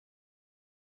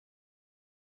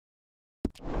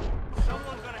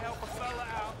Someone's gonna help a fella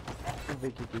out. Vamos ver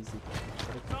o que que é isso aqui.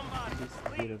 Somebody,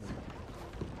 Besteira, velho.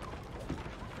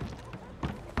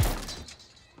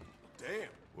 Damn.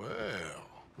 Well,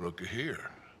 looky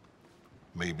here.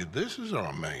 Maybe this is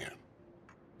our man.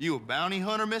 You a bounty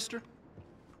hunter, mister?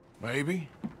 Maybe.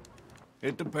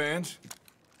 It depends.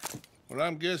 Well,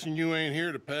 I'm guessing you ain't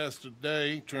here to pass the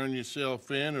day, turn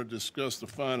yourself in, or discuss the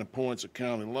finer points of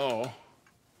county law.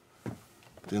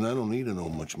 Then I don't need to know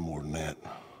much more than that,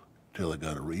 till I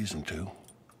got a reason to.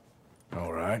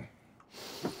 All right.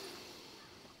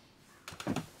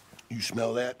 You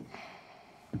smell that?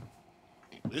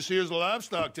 This here's a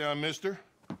livestock town, mister.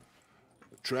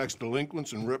 Attracts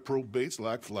delinquents and reprobates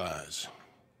like flies.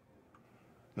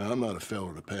 Now, I'm not a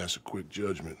fellow to pass a quick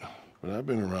judgment, but I've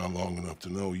been around long enough to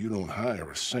know you don't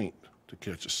hire a saint to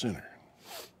catch a sinner.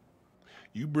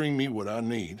 You bring me what I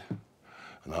need,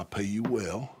 and I'll pay you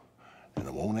well, and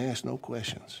I won't ask no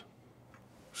questions.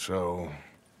 So,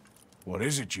 what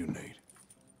is it you need?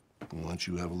 Why don't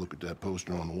you have a look at that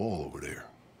poster on the wall over there?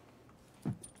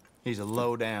 He's a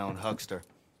low-down huckster.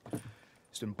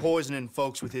 He's been poisoning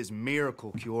folks with his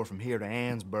miracle cure from here to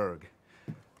Annesburg.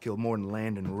 Killed more than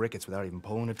Landon Ricketts without even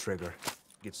pulling a trigger.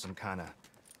 Gets some kind of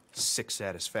sick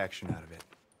satisfaction out of it.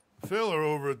 Filler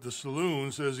over at the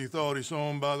saloon says he thought he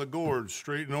saw him by the gorge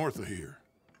straight north of here.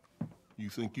 You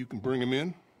think you can bring him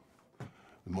in?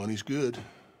 The money's good.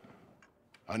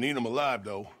 I need him alive,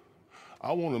 though.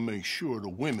 I want to make sure the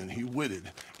women he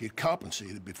witted get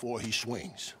compensated before he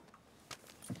swings.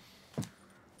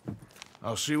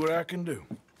 I'll see what I can do.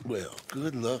 Well,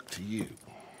 good luck to you.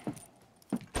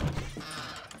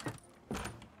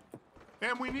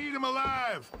 And we need him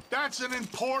alive. That's an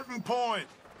important point.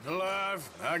 Alive,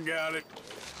 I got it.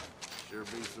 Sure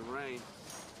beats the rain.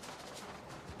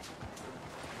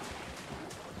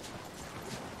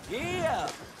 Yeah!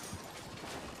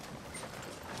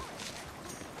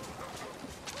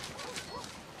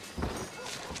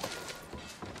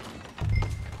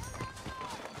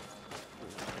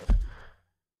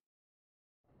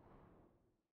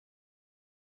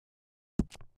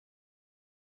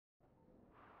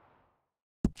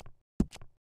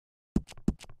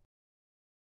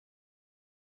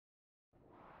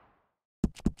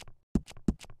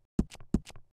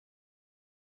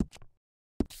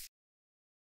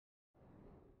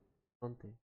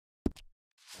 Ontem.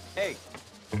 Hey,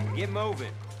 get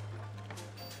moving.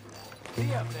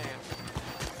 Be up there.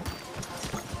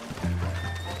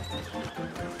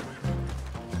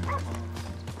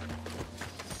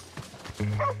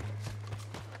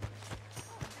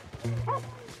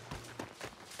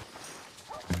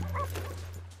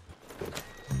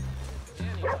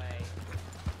 Anyway,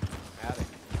 howdy.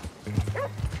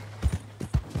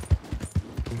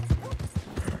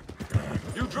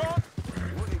 You drunk?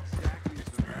 What exactly is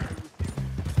the matter with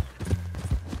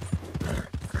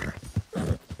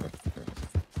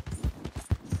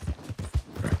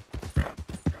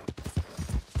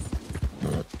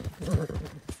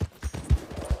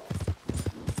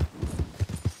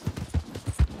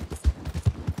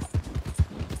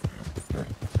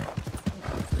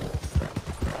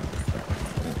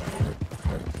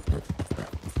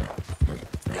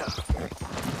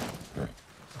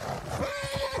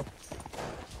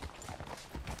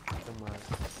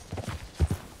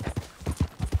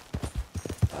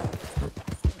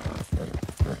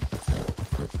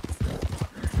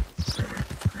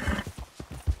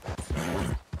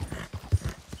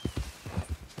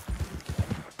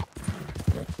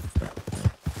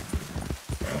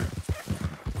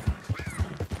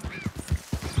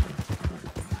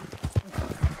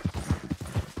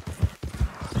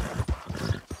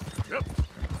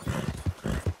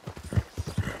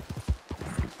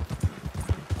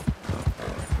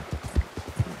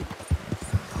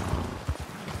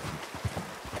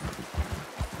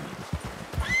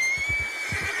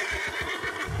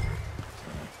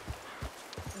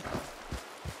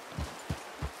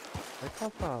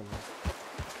Cavalo.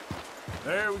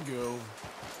 There we go.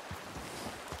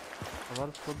 O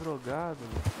cavalo ficou drogado,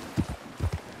 mano.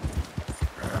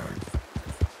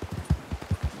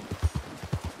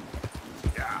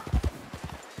 Yeah.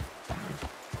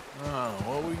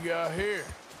 What we got here?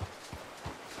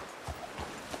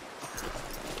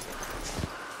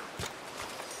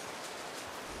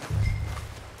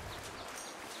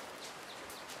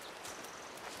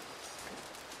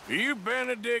 Are you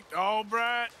Benedict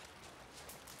Albright?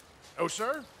 Oh,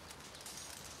 sir?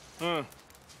 Huh.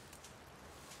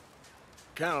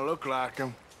 Kinda look like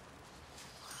him.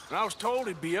 And I was told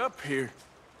he'd be up here.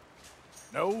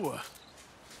 No,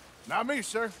 not me,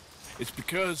 sir. It's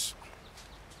because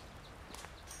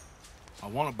I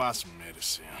want to buy some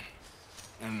medicine.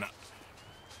 And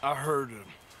I heard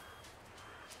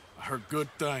good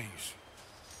things.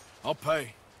 I'll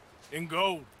pay in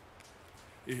gold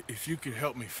if you could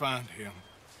help me find him.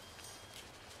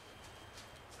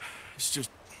 It's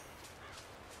just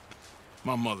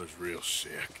my mother's real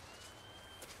sick.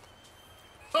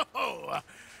 Oh,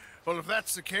 well, if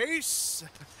that's the case,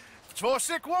 if it's for a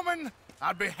sick woman,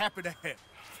 I'd be happy to help.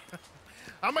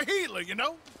 I'm a healer, you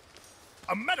know?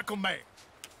 A medical man.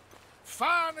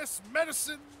 Finest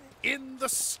medicine in the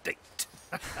state.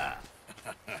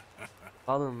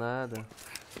 Falo nada.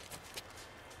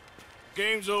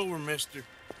 Game's over, mister.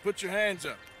 Put your hands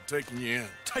up. I'm taking you in.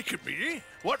 Taking me in?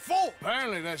 What for?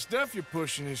 Apparently that stuff you're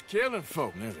pushing is killing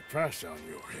folk. And there's a price on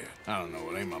your head. I don't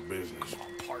know, it ain't my business. Come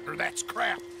on, partner, that's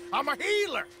crap. I'm a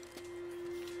healer.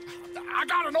 I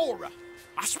got an aura.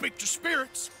 I speak to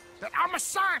spirits. I'm a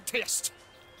scientist.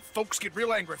 Folks get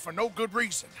real angry for no good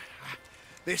reason.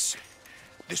 This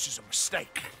is a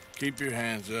mistake. Keep your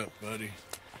hands up, buddy.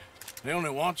 They only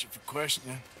want you for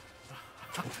questioning.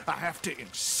 I have to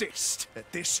insist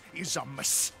that this is a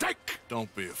mistake.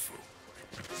 Don't be a fool.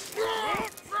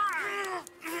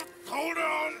 Hold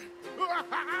on.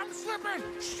 I'm slipping.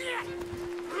 Shit.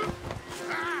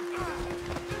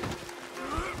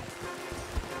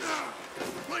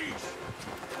 Please.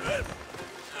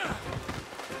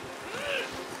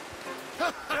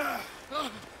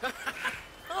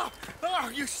 Oh,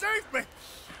 you saved me.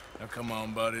 Now come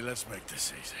on, buddy, let's make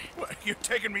this easy. What, you're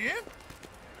taking me in?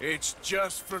 It's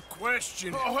just for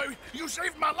questioning. Oh, you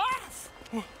saved my life.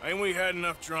 Ain't we had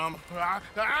enough drama?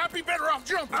 I'd be better off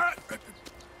jumping.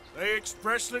 They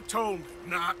expressly told me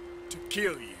not to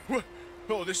kill you.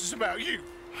 Oh, this is about you.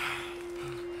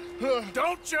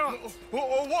 Don't jump!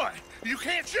 What? You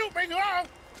can't shoot me, no?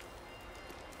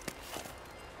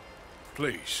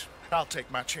 Please. I'll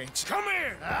take my chance. Come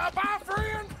here! Bye,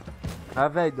 friend! Ah,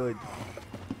 velho, doido.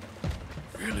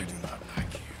 Really do not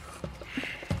like you.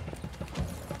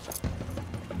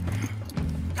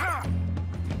 Ah!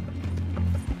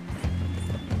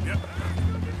 Yep.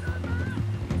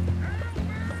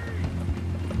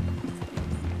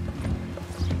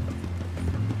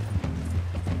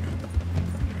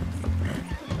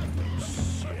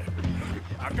 Shit.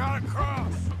 I gotta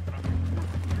cross.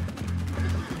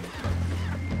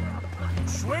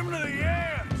 Swim to the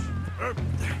edge.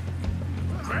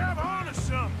 Grab onto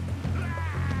something.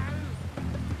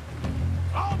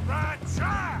 All right,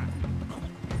 try.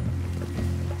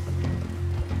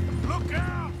 Look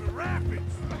out, the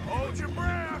rapids. Hold your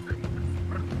breath.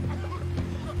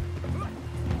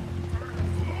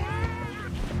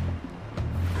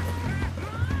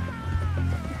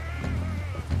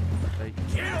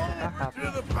 Get over to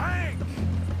the bank.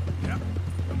 Yep.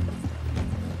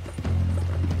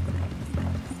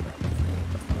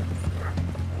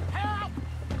 Help!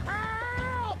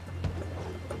 Help!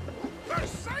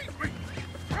 Save me!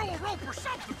 Throw a rope or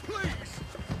something, please!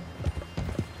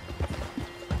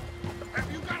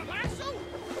 Have you got a lasso?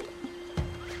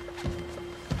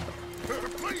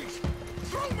 Please,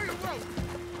 throw me a rope!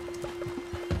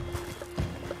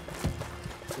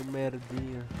 Que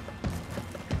merdinha.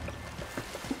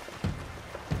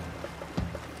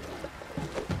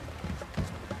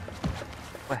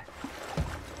 Ué.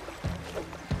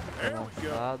 There we go.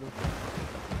 Caçado.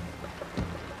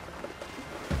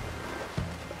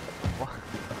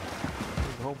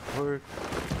 Igual um porco.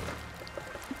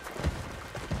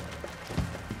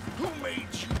 Who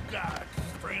made you God,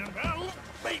 friend? Who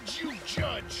made you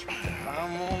judge?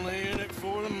 I'm only in it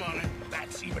for the money.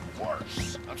 That's even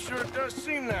worse. I'm sure it does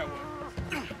seem that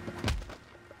way.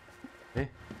 Eh?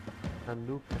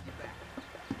 Sanduka.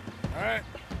 All right,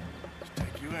 let's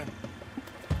take you in.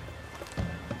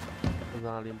 Vou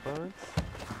dar uma limpa antes.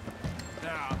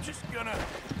 Now, I'm just gonna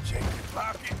check your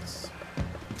pockets.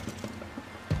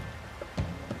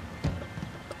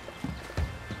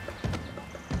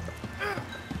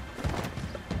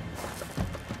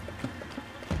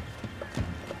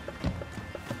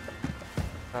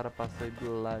 O cara passou aí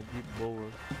do lado de boa.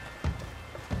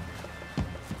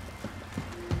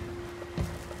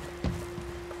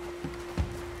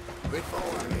 Good boy.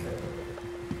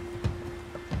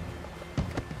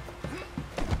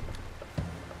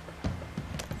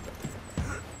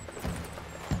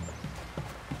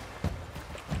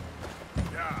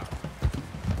 Yeah.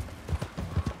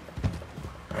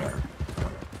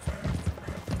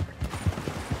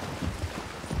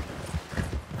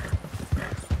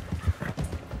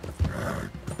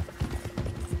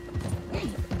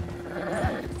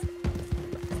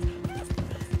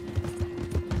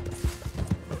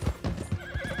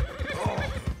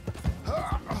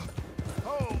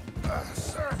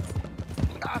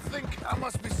 I think I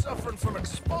must be suffering from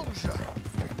exposure.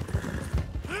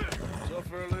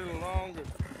 Suffer a little longer.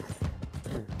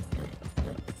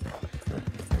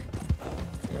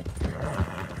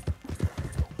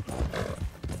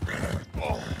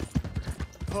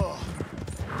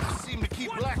 I seem to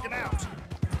keep blacking out.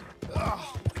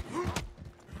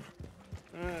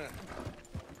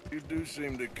 You do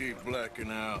seem to keep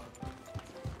blacking out.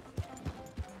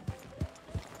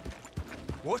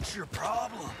 What's your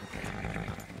problem?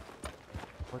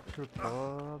 What's your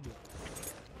problem?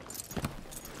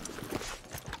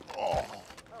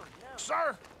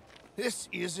 Sir, this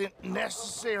isn't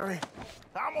necessary.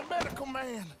 I'm a medical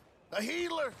man, a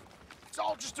healer. It's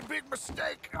all just a big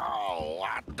mistake. Oh,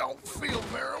 I don't feel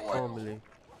very well. Family.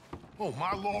 Oh,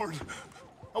 my lord.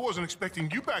 I wasn't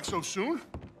expecting you back so soon.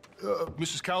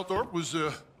 Mrs. Calthorpe was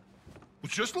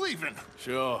just leaving.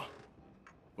 Sure.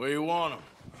 Where you want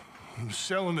him?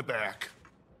 Cell in the back.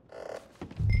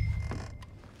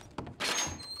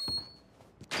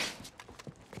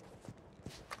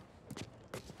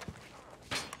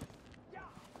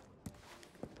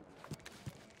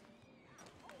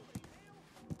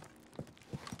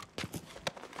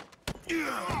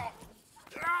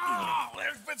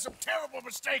 There's been some terrible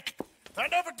mistake. I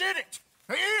never did it.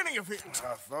 Any of it.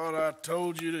 I thought I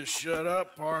told you to shut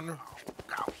up, partner.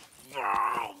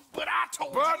 But I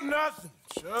told But you. nothing.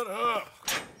 Shut up.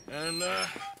 And,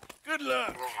 good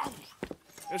luck.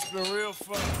 It's been real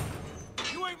fun.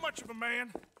 You ain't much of a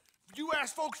man. You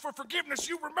ask folks for forgiveness,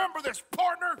 you remember this,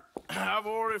 partner? I've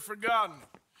already forgotten.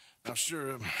 Now,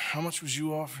 sure, how much was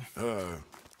you offering?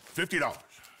 $50.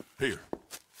 Here.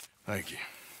 Thank you.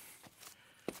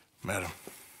 Madam.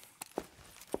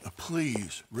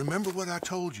 Please, remember what I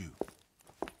told you.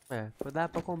 É, foi dar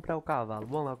pra comprar o cavalo.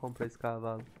 Vamos lá comprar esse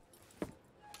cavalo.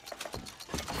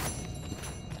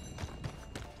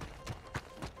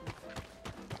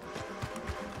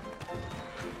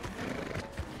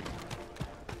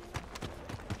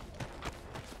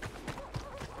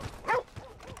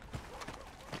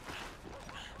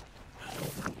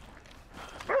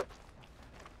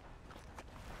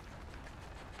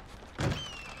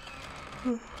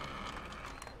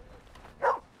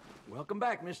 Welcome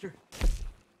back, mister.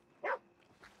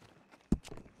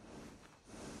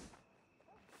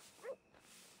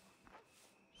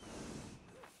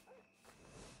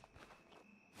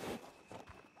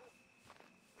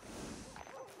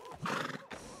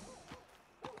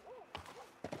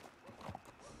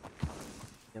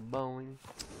 É bom, hein?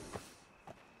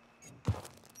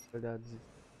 Verdade.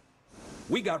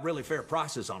 We got really fair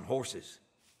prices on horses.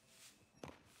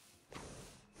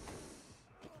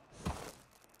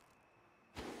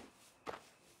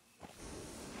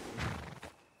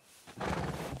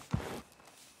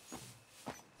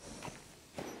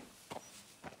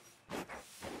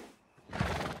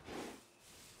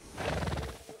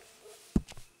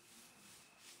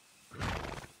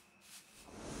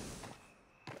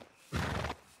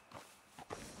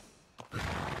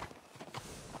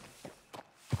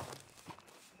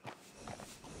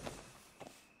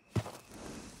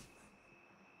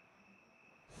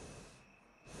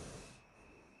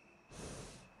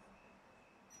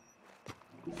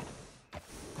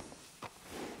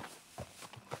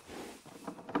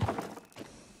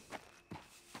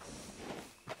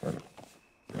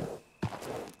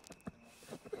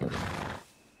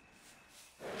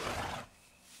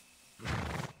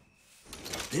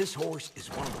 This horse is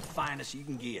one of the finest you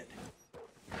can get.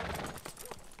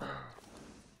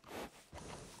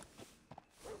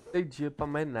 Tem dia pra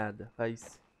mais nada,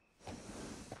 faz.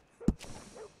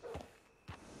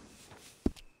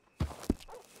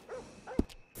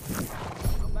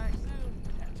 Come back soon.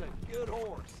 That's a good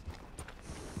horse.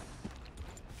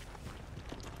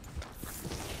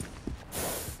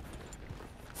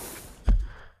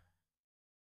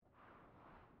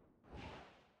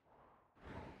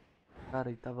 Cara,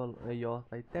 ele tava aí, ó,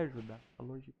 vai até ajudar. Tá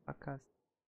longe pra cá.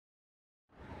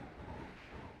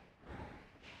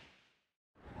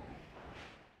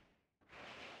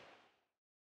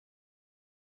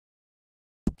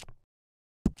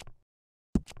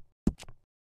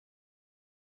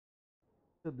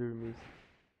 Se eu dormisse.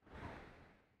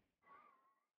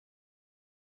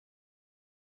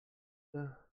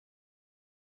 Ah.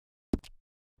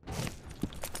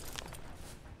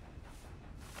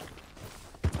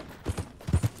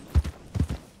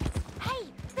 Hey,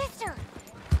 mister!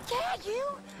 Yeah,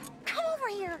 you! Come over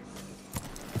here!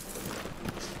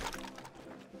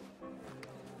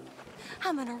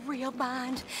 I'm in a real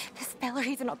bind. This feller,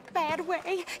 he's in a bad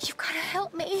way. You've gotta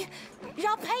help me.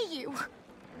 I'll pay you.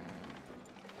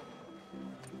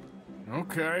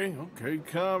 Okay,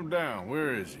 calm down.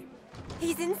 Where is he?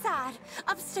 He's inside.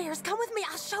 Upstairs. Come with me.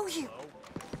 I'll show you.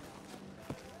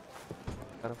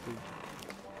 O cara foi.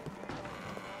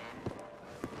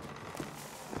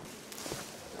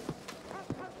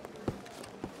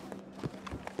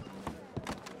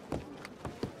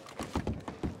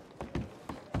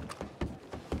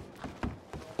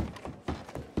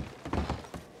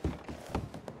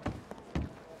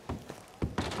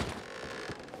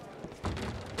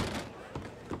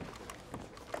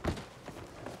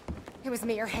 It was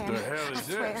me or him. The hell is I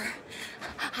swear.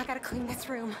 I gotta clean this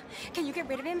room. Can you get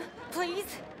rid of him,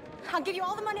 please? I'll give you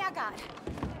all the money I got.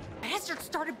 Bastard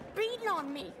started beating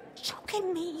on me,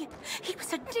 choking me. He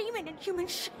was a demon in human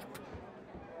shape.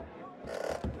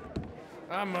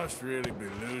 I must really be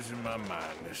losing my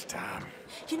mind this time.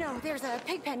 You know, there's a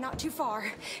pig pen not too far.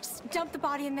 Just dump the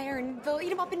body in there and they'll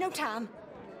eat him up in no time.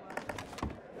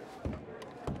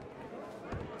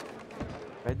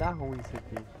 Vai dar ruim isso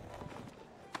aqui.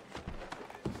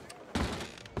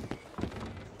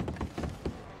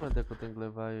 Quanto é que eu tenho que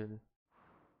levar ele?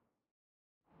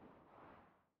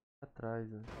 Atrás,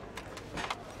 né?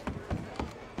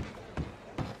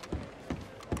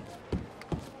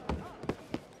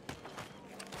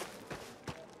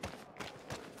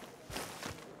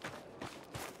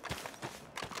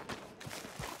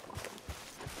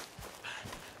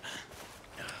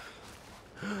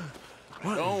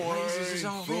 Don't worry,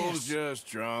 fool's just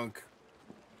drunk.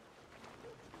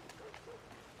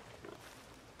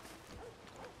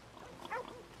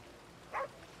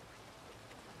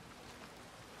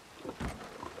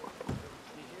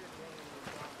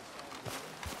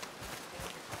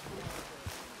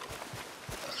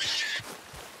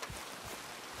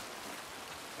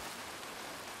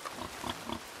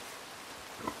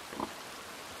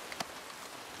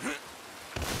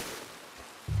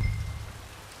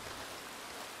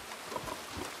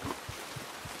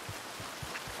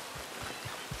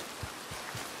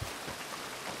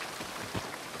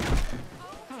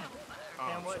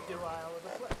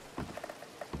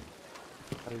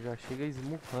 Aí já chega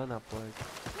esmurrando a porta.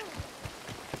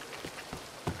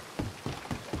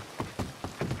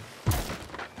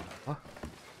 Ó.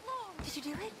 Did you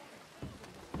do it?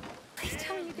 Please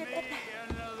tell me you did it.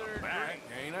 Back,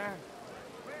 ain't I?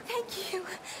 Thank you.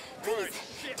 Please,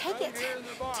 take it.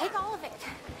 Take all of it.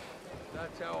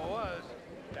 That's how it was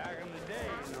back in the day,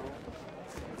 you know.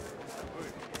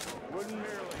 Wouldn't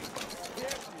merely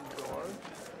hit you, George.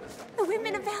 The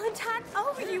women of Valentine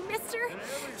owe you, mister.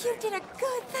 You did a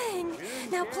good thing.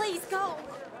 Now please go.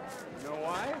 You know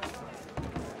why?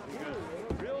 Because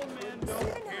real men don't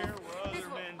care where This other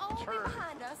will men all be turn.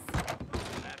 behind us.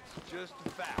 That's just a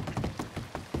fact.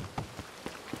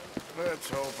 Let's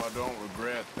hope I don't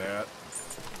regret that.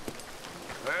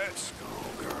 Let's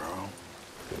go, girl.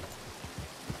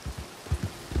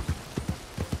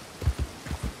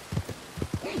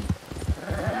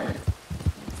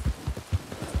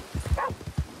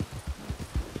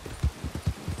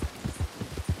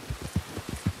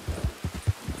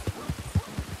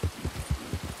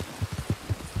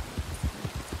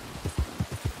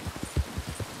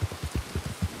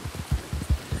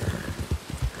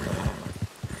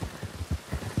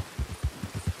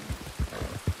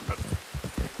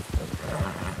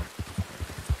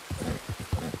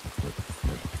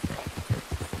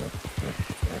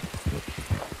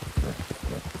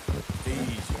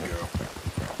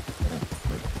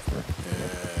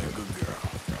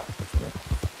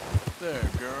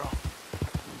 There, girl.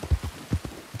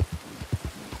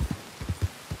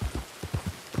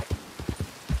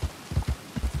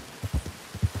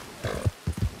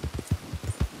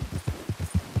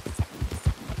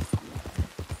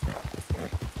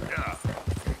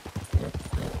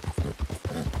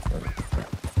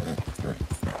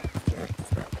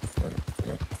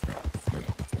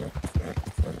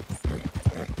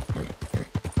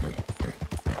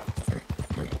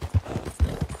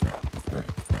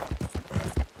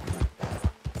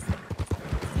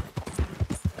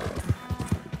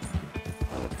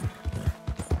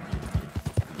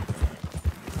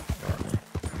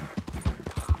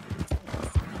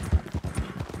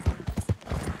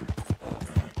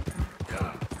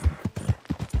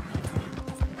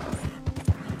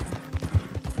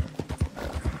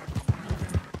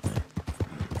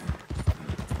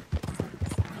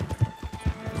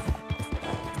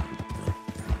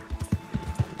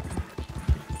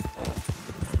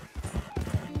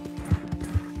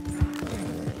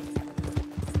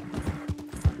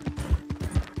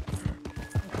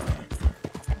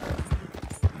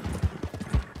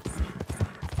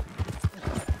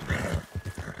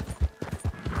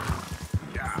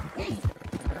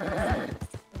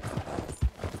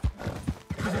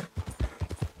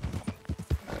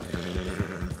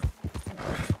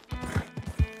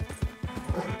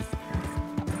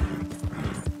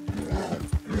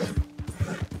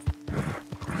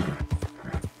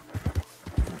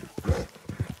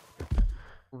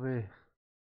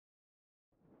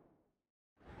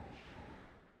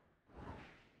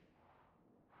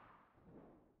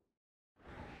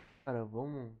 Cara,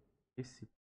 vamos. Esse.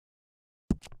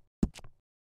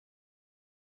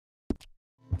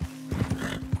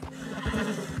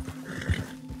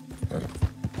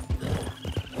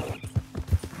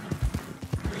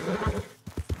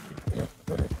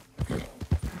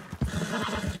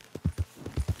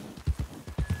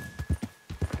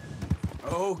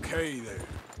 Okay, there.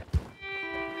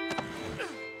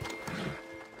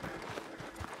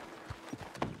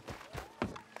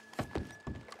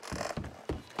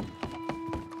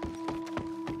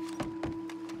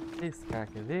 Esse cara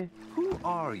quer ver? Who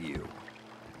are you?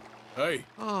 Hey,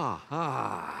 God.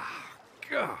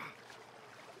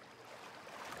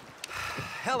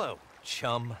 Hello,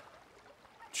 chum.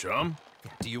 chum?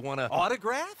 Do you want an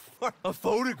autograph or a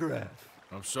photograph?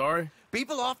 I'm sorry?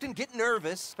 People often get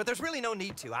nervous, but there's really no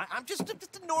need to. I'm just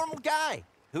a normal guy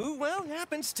who, well,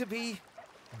 happens to be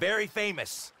very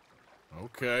famous.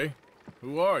 Okay.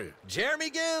 Who are you?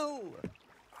 Jeremy Gill,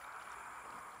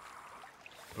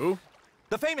 Who?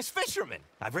 the famous fisherman.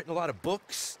 I've written a lot of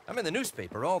books. I'm in the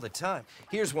newspaper all the time.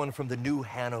 Here's one from the New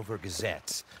Hanover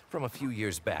Gazette from a few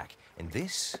years back. And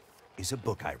this is a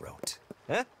book I wrote.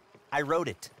 Huh? I wrote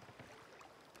it.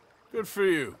 Good for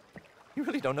you. You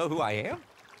really don't know who I am?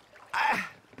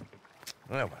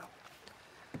 Oh, well.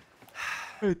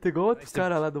 Tem igual outro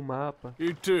cara lá do mapa.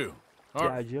 You too. Que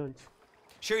é adiante.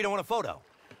 Sure you don't want a photo?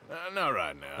 Not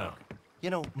right now. You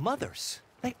know, mothers,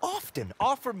 they often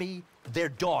offer me their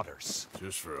daughters.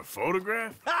 Just for a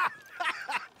photograph?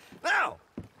 No,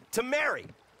 to marry.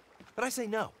 But I say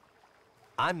no.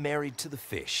 I'm married to the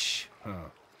fish. Huh.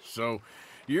 So,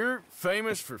 you're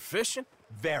famous for fishing?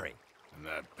 Very. And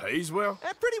that pays well?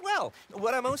 Pretty well.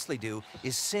 What I mostly do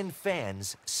is send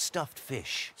fans stuffed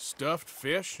fish. Stuffed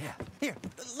fish? Yeah. Here,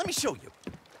 let me show you.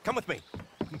 Come with me.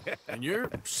 And you're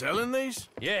selling these?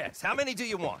 Yes. How many do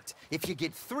you want? If you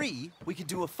get 3, we could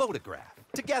do a photograph.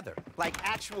 Together, like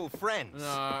actual friends. No,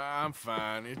 I'm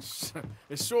fine. It's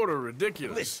sort of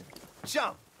ridiculous. Listen,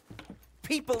 chum,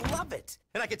 people love it.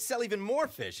 And I could sell even more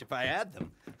fish if I had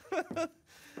them.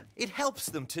 It helps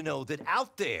them to know that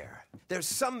out there, there's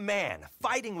some man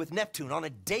fighting with Neptune on a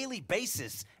daily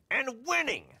basis and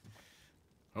winning.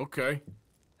 Okay.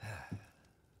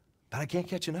 But I can't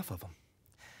catch enough of them.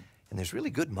 And there's really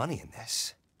good money in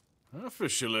this. I'll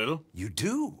fish a little. You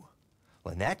do?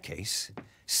 Well, in that case,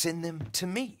 send them to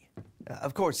me.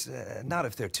 Of course, not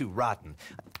if they're too rotten.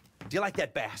 Do you like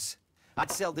that bass?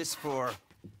 I'd sell this for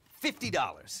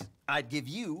 $50. I'd give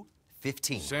you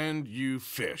 15. Send you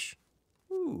fish.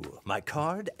 Ooh, my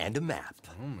card and a map.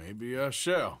 Well, maybe I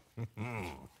shall.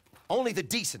 Only the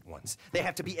decent ones. They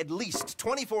have to be at least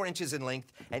 24 inches in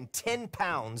length and 10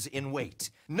 pounds in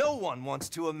weight. No one wants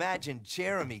to imagine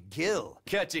Jeremy Gill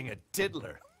catching a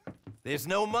tiddler. There's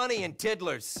no money in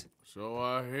tiddlers. So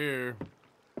I hear.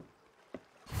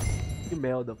 Que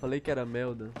melda, falei que era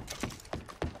melda.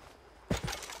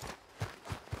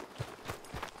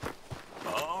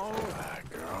 All right,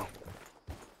 girl.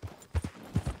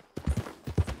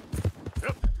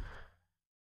 Yep.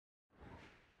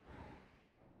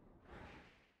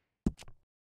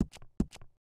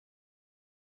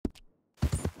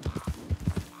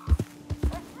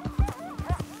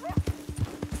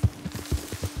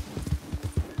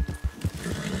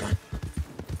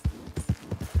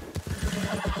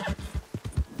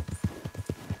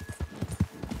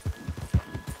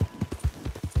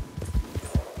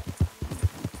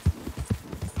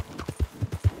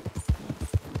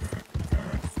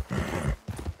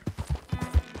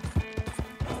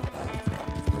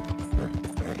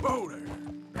 Whoa there.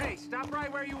 Hey, stop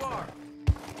right where you are.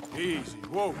 Easy.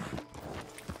 Whoa.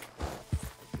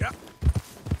 Yep.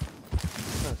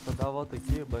 Ah, só dá a volta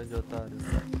aqui, bando de otário.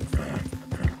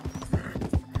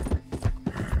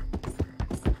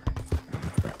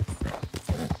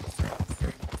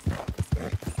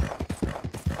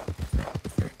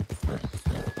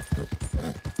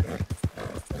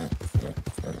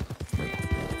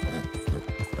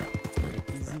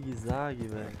 Que zigue-zague,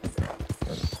 velho.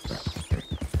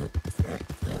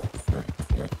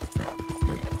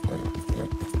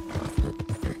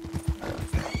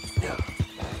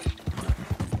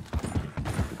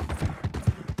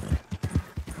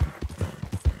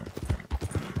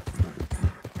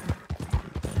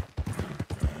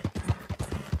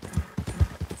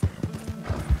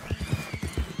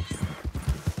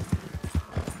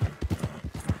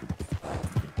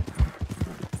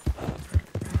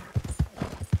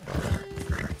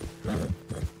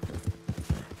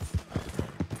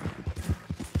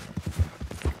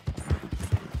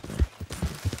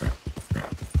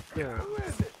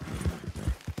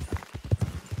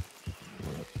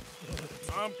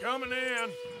 I'm coming in.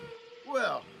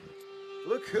 Well,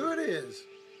 Look who it is.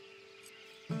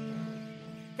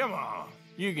 Come on,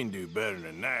 you can do better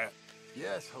than that.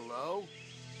 Yes, hello?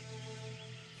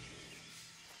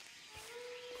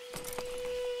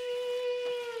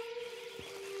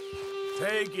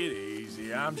 Take it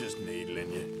easy, I'm just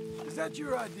needling you. Is that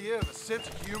your idea of a sense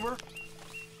of humor?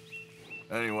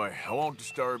 Anyway, I won't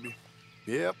disturb you.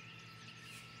 Yep.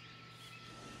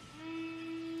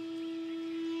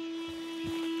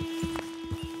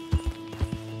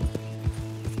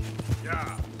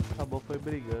 Yeah. Acabou, foi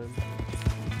brigando.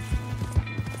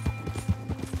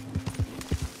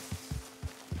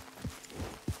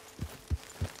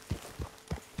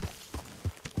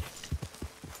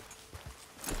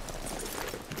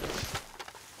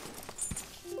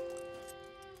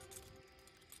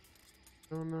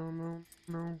 Não, não, não,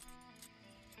 não.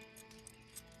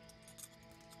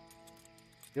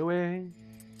 Eu errei.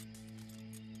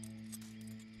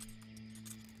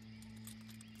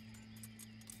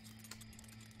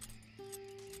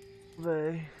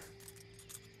 Véi.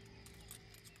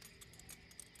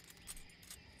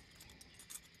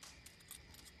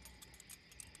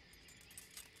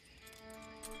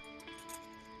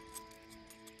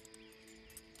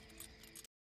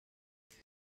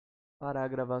 Parar a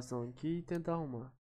gravação aqui e tentar arrumar.